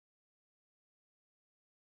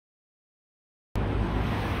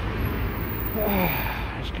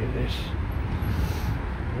let's get this.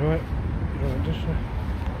 Right, this way.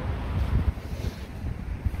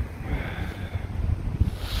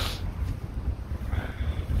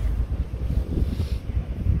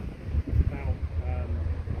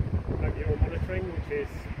 Behavioural monitoring, which is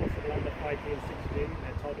possible under 5G and 6G.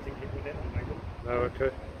 They're targeting people with it at the moment. Oh,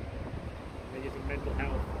 okay. They're using mental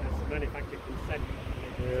health as manufactured consent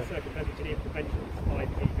to circumvent engineer preventions,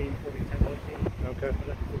 5G beamforming technology, Okay.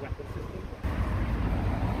 electrical weapon system.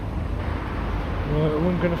 Right, I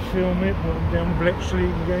wasn't going to film it, but I'm down Bletchley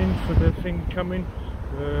again for the thing coming.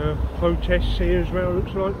 Protests here as well,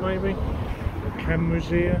 looks like, maybe. The cameras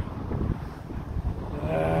here.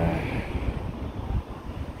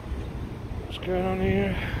 What's going on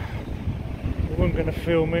here? I wasn't going to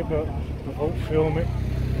film it, but I won't film it.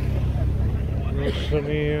 There's some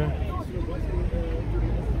here.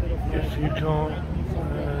 If you can't.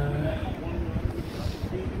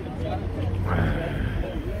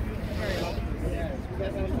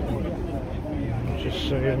 Just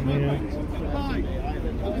say on here.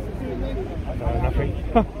 No, nothing.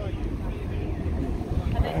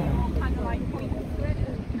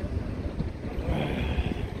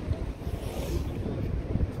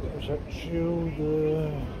 Was that chilled?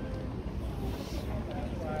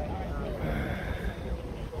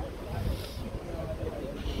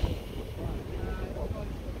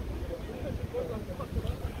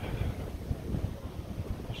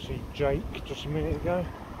 I see Jake just a minute ago.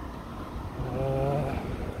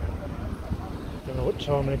 Don't know what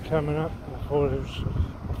time they're coming up. I thought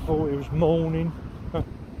it was morning.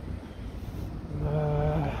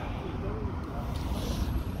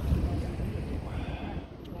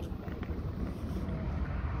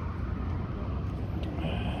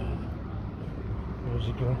 Where's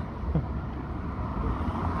he gone?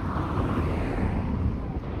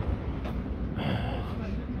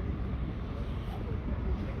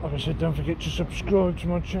 Like I said, don't forget to subscribe to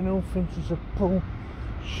my channel, Fences of Paul.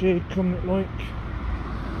 Share, comment, like.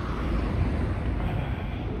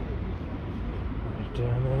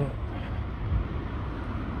 Down there.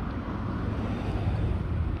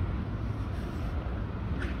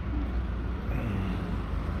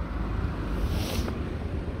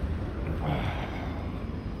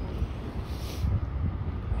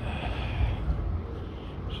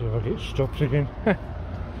 See if I get stopped again. But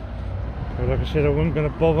like I said, I wasn't going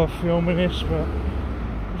to bother filming this, but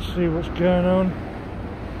let's see what's going on.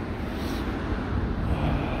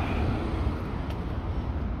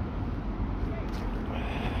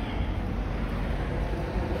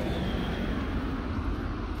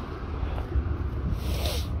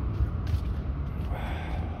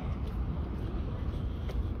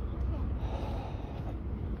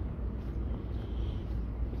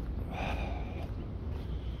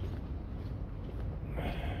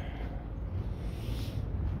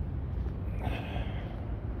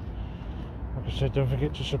 Like I said, don't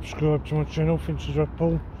forget to subscribe to my channel, Fences of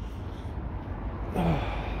Paul.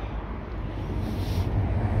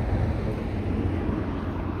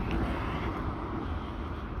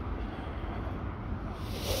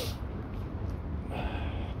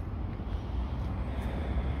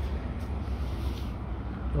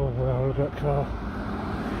 Oh wow, look at that car.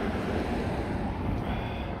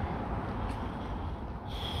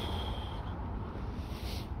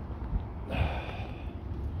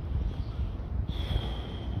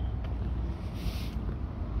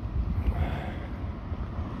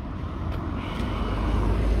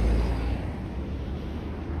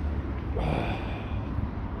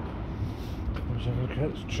 Let's have a look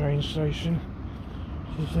at the train station.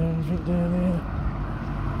 Is there anything down there?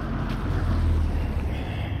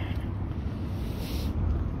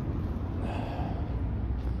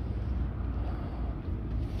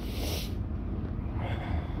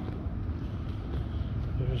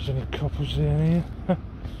 If there's any coppers down here.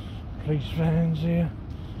 Police vans here.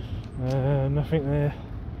 Nothing there.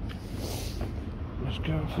 Let's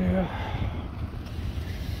go up here.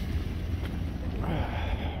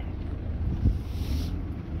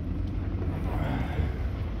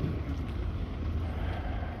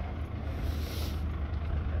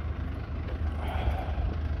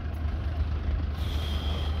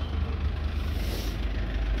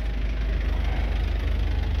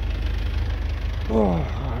 Oh,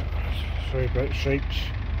 right. Sorry about shapes.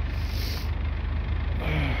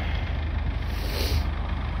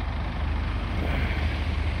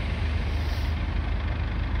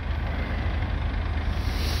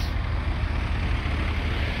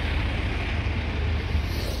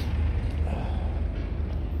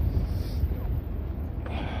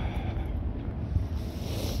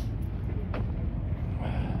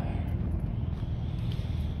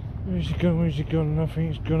 Where's he gone? Where's he gone? I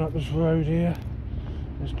think he's gone up this road here.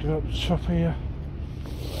 Let's go up the top here.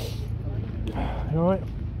 You alright?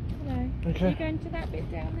 Hello. Okay. Are you going to that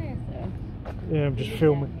bit down there, sir? Yeah, I'm just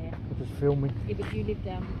filming. I'm just filming. Yeah, but you live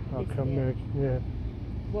down I'll this come here. there. Yeah.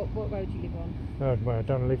 What road do you live on? No, well, I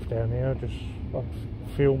don't live down here. I'm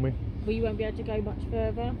filming. Well, you won't be able to go much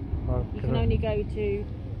further. Oh, You can only go to,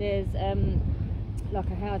 there's like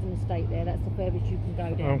a housing estate there, that's the furthest you can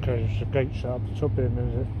go down. Okay, there's a gate shut up the top there,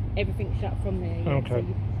 is it? Everything's shut from there, yeah. Okay.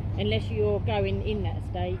 So unless you're going in that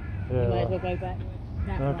estate, Yeah, you may as right. well go back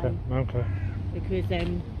that Okay, way. okay. Because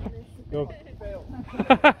You've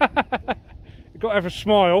got to have a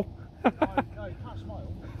smile. No, you can't smile.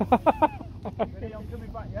 Ready, I'm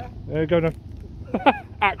coming back, yeah? There you go now.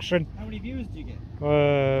 Action. How many viewers do you get?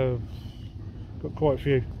 Got quite a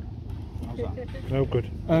few. How's that? No good.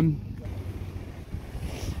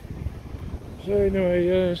 So anyway,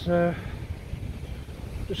 yeah, it's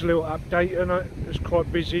just a little update, and it's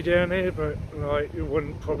quite busy down here, but like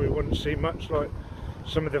you probably wouldn't see much. Like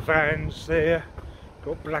some of the vans there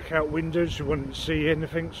got blackout windows, you wouldn't see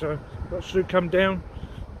anything. So got to come down.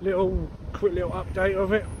 Quick little update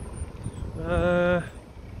of it.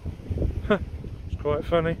 It's quite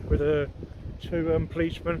funny with the two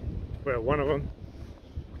policemen. Well, one of them.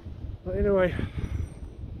 But anyway,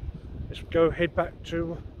 let's head back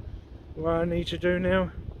to what I need to do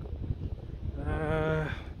now.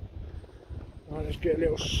 Right, let's get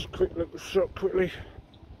a quick little shot quickly.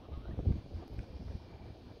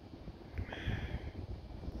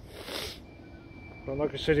 But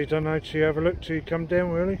like I said, you don't know till you have a look till you come down,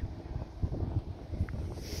 really.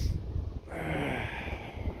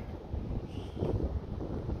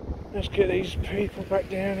 Let's get these people back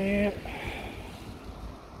down here.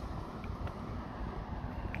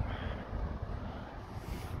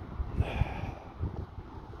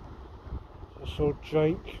 I saw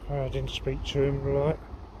Jake. I didn't speak to him, right?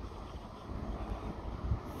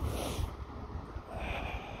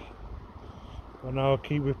 I know I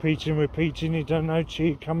keep repeating. You don't know till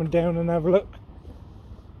you coming down and have a look.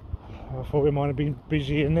 I thought we might have been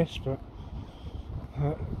busy in this, but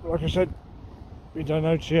like I said, we don't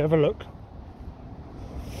know till you have a look.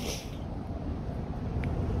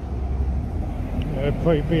 It'll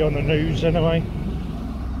probably be on the news anyway.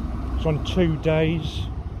 It's on 2 days.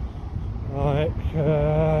 Like,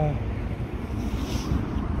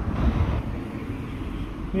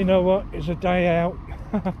 you know what? It's a day out.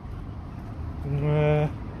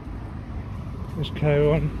 Let's carry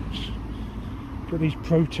on. Got these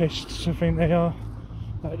protests, I think they are,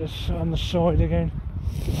 on the side again.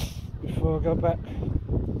 Before I go back.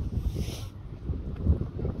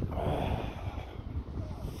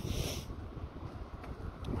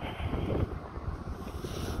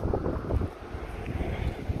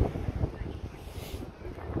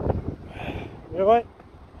 You alright?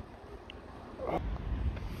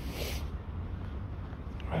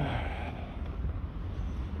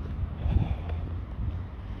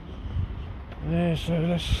 Yeah, so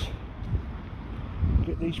let's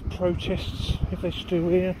get these protests, if they're still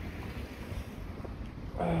here.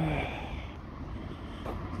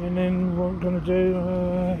 And then what I'm going to do,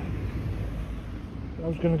 I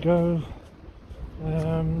was going to go,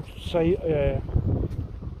 say, yeah,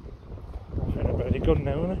 I think I've already gone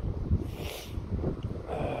now, haven't I?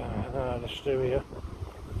 Let's do here.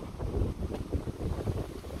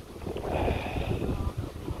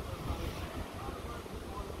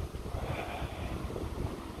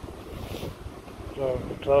 So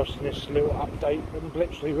I'm classing this little update from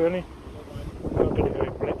Bletchley, really. I'm not going to go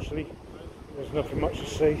Bletchley. There's nothing much to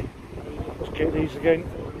see. Let's get these again.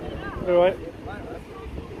 Alright.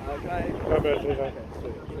 Okay. How about it?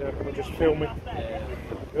 Yeah, I'm just filming.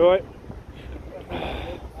 Alright.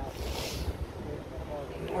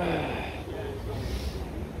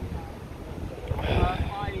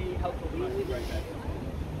 I helped organise the great day.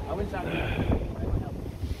 I went down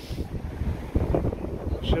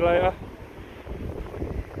See you later.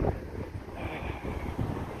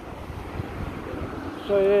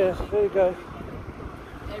 So yeah, there you go.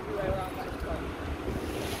 everywhere around that spot.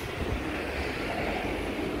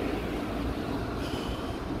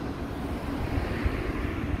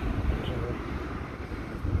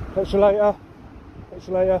 Catch you later. Catch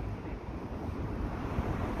you later.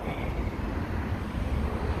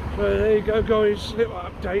 So there you go, guys. Little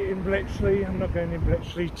update in Bletchley. I'm not going in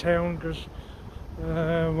Bletchley town because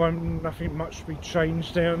nothing much to be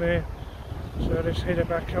changed down there. So let's head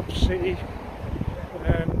back up the city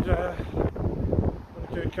and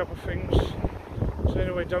do a couple of things. So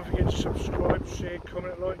anyway, don't forget to subscribe, share,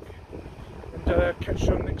 comment, like, and catch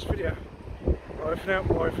you on the next video. Bye for now.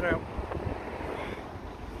 Bye for now.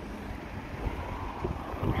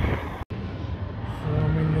 So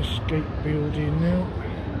I'm in the skate building now.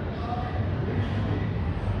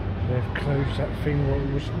 They've closed that thing while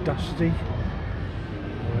it was dusty,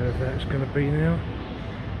 wherever that's going to be now.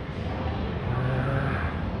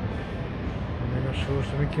 And then I saw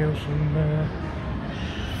something else on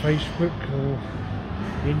Facebook or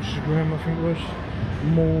Instagram, I think it was.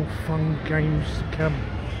 More fun games to come.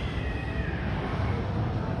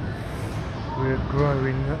 We're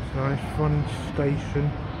growing, that's nice. Fun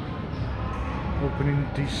station. Opening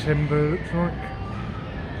December, looks like.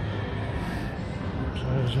 So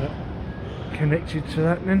is that connected to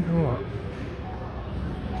that then, or what?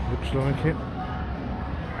 Looks like it.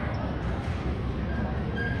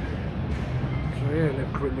 So yeah, a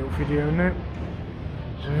little quick little video now.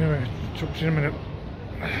 So anyway, talk to you in a minute.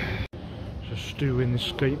 So Stu in the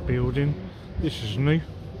skate building. This is new.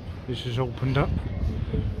 This is opened up.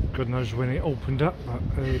 God knows when it opened up, but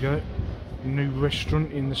there you go. New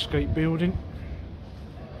restaurant in the skate building.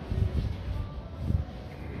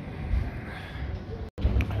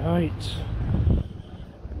 Right.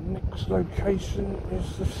 Next location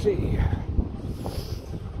is the city.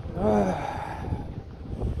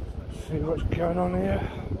 See what's going on here.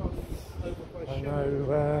 I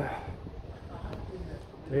know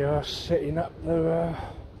they are setting up the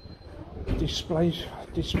display. So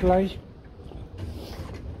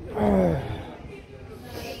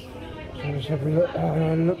let's have a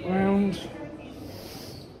look round.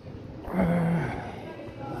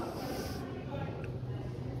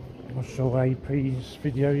 I saw AP's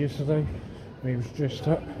video yesterday. He was dressed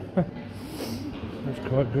up. That's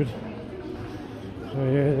quite good. So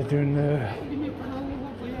yeah, they're doing the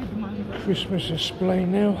Christmas display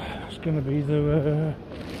now. It's going to be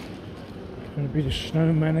the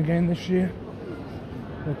snowman again this year.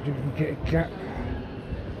 Hope you can get a gap.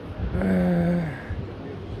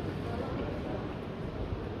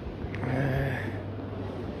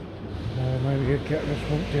 Maybe a gap. Let's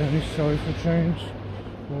walk down this side for a change.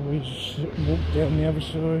 Or we just walk down the other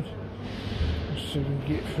side. Let's see if we can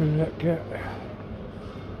get through that gap.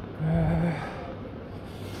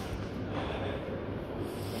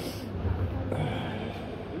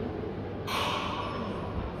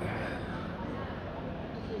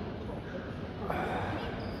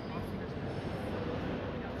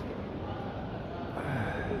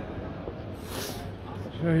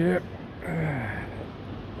 So yeah,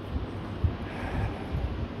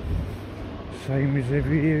 same as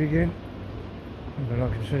every year again, but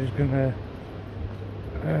like I said, it's going to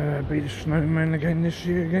be the snowman again this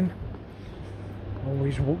year again.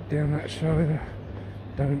 Always walk down that side,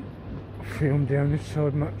 don't film down this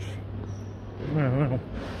side much. Well,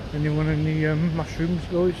 anyone in the mushrooms,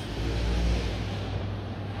 guys?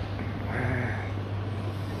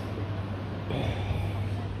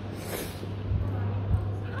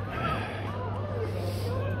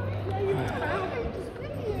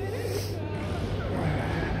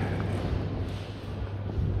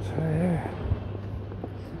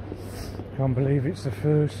 Can't believe it's the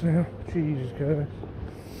first now. Jesus God.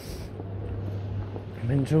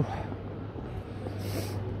 Mental.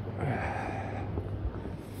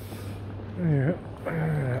 Yeah.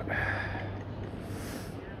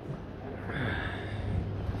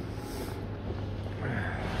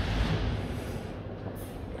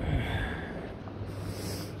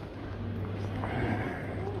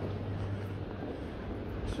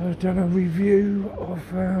 So I've done a review of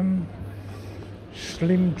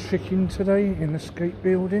Slim Chicken today in the skate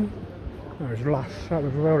building. That was lush, that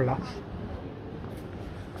was real lush.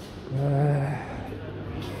 I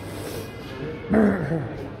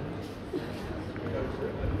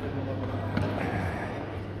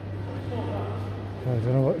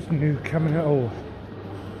don't know what's new coming at all.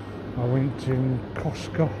 I went in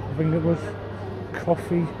Costco, I think it was,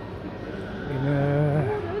 coffee in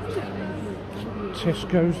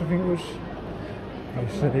Tesco's, I think it was. They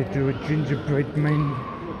said they do a gingerbread man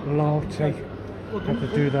latte. Have to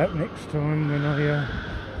do that next time when I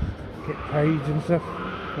get paid and stuff.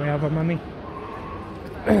 We have our money.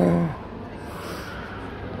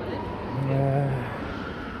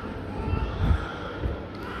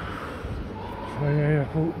 So yeah, I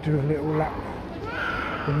thought do a little lap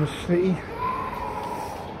in the city.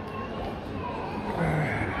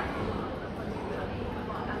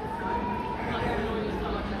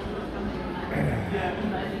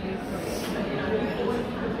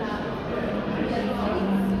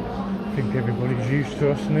 I think everybody's used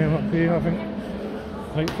to us now up here, I think,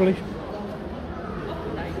 hopefully.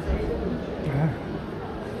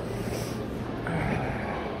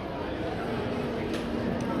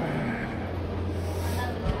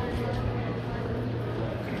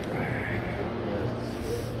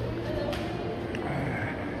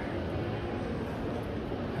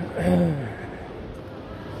 So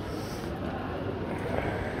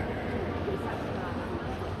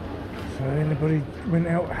anybody went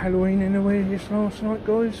out Halloween anywhere this last night,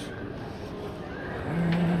 guys?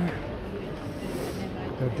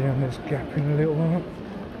 Go down this gap in a little while.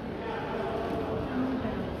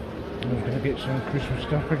 I was going to get some Christmas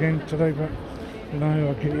stuff again today, but no,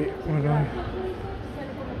 I'll get it when I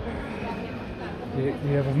get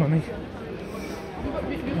the other money.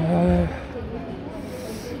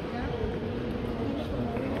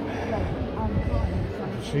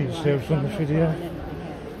 See yourselves on the video.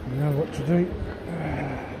 You know what to do.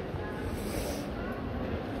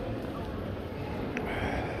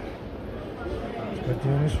 Let's go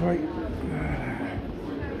down this way.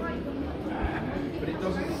 But it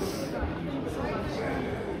doesn't.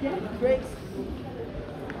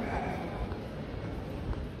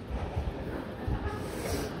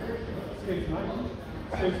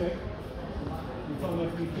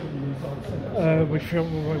 We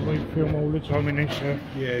film all the time in this.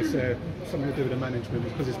 Yeah, it's something to do with the management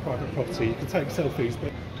because it's private property. You can take selfies,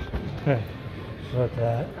 but Like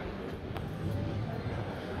that.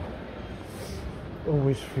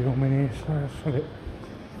 Always filming here, so that's it.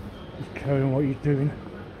 Just carry on what you're doing.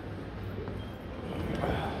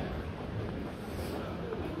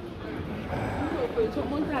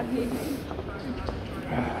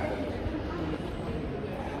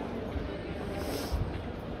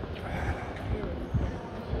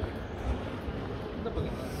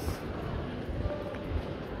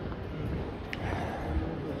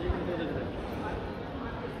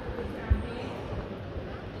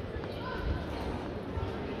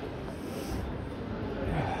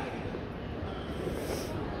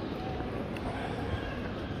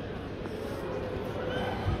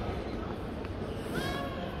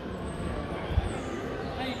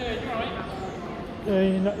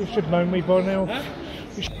 Yeah, you should know me by now. Huh?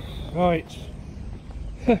 Right.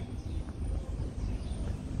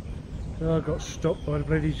 So I got stopped by the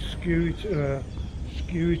bloody security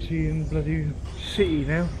in bloody city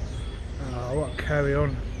now. What a carry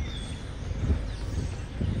on.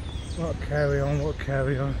 What a carry on, what a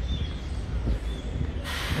carry on.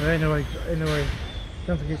 Anyway,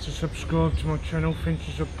 don't forget to subscribe to my channel, thanks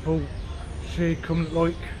for support, share, comment,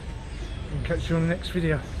 like, and catch you on the next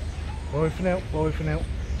video. Bye for now, bye for now.